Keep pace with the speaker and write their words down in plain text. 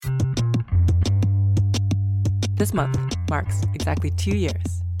This month marks exactly 2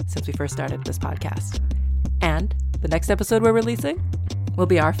 years since we first started this podcast. And the next episode we're releasing will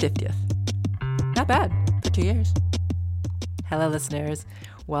be our 50th. Not bad for 2 years. Hello, listeners.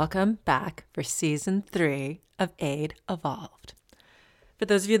 Welcome back for Season 3 of Aid Evolved. For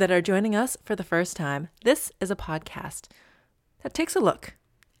those of you that are joining us for the first time, this is a podcast that takes a look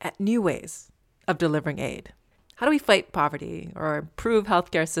at new ways of delivering aid. How do we fight poverty or improve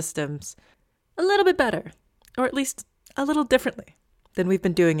healthcare systems a little bit better, or at least a little differently than we've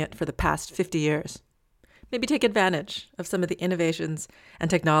been doing it for the past 50 years? Maybe take advantage of some of the innovations and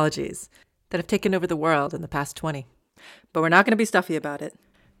technologies that have taken over the world in the past 20. But we're not going to be stuffy about it.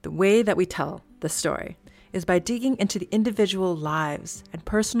 The way that we tell the story is by digging into the individual lives and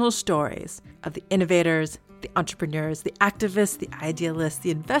personal stories of the innovators, the entrepreneurs, the activists, the idealists,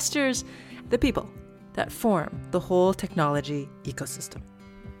 the investors, the people that form the whole technology ecosystem.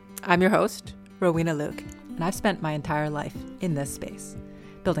 I'm your host, Rowena Luke, and I've spent my entire life in this space,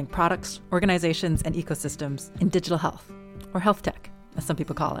 building products, organizations, and ecosystems in digital health, or health tech, as some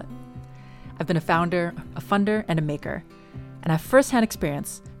people call it. I've been a founder, a funder, and a maker, and have firsthand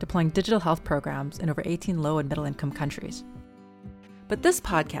experience deploying digital health programs in over 18 low and middle income countries. But this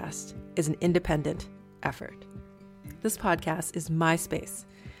podcast is an independent effort. This podcast is my space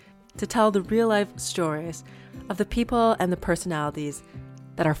to tell the real life stories of the people and the personalities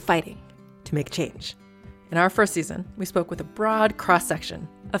that are fighting to make change. In our first season, we spoke with a broad cross-section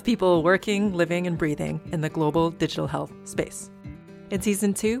of people working, living, and breathing in the global digital health space. In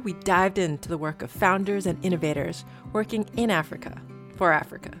Season 2, we dived into the work of founders and innovators working in Africa, for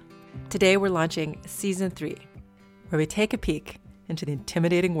Africa. Today, we're launching Season 3, where we take a peek into the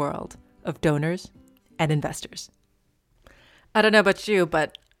intimidating world of donors and investors. I don't know about you,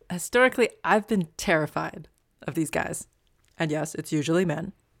 but historically, I've been terrified of these guys. And yes, it's usually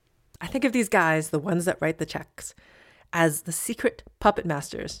men. I think of these guys, the ones that write the checks, as the secret puppet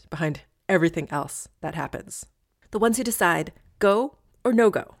masters behind everything else that happens. The ones who decide go or no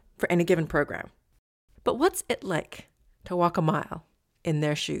go for any given program. But what's it like to walk a mile in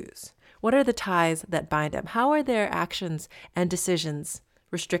their shoes? What are the ties that bind them? How are their actions and decisions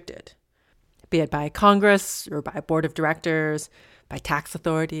restricted? Be it by Congress or by a board of directors, by tax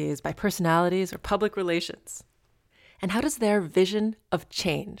authorities, by personalities, or public relations? And how does their vision of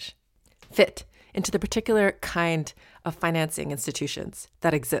change fit into the particular kind of financing institutions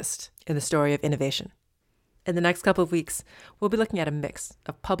that exist in the story of innovation? In the next couple of weeks, we'll be looking at a mix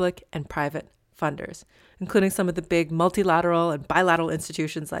of public and private funders, including some of the big multilateral and bilateral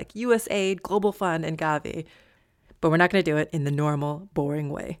institutions like USAID, Global Fund, and Gavi. But we're not going to do it in the normal,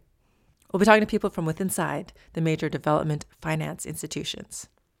 boring way. We'll be talking to people from within inside the major development finance institutions.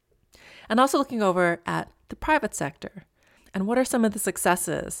 And also looking over at the private sector. And what are some of the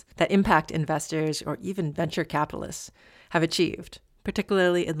successes that impact investors or even venture capitalists have achieved,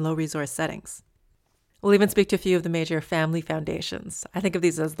 particularly in low-resource settings? We'll even speak to a few of the major family foundations. I think of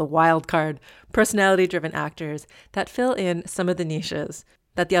these as the wild card, personality-driven actors that fill in some of the niches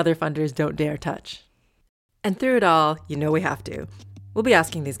that the other funders don't dare touch. And through it all, you know we have to. We'll be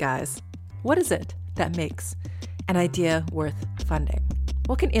asking these guys, what is it that makes an idea worth funding?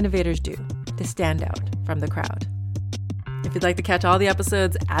 What can innovators do to stand out from the crowd? If you'd like to catch all the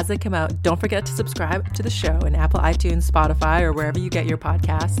episodes as they come out, don't forget to subscribe to the show in Apple, iTunes, Spotify, or wherever you get your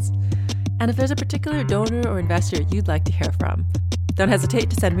podcasts. And if there's a particular donor or investor you'd like to hear from, don't hesitate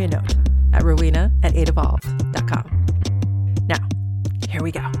to send me a note at rowena@aidevolved.com. Now, here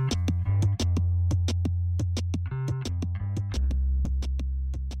we go.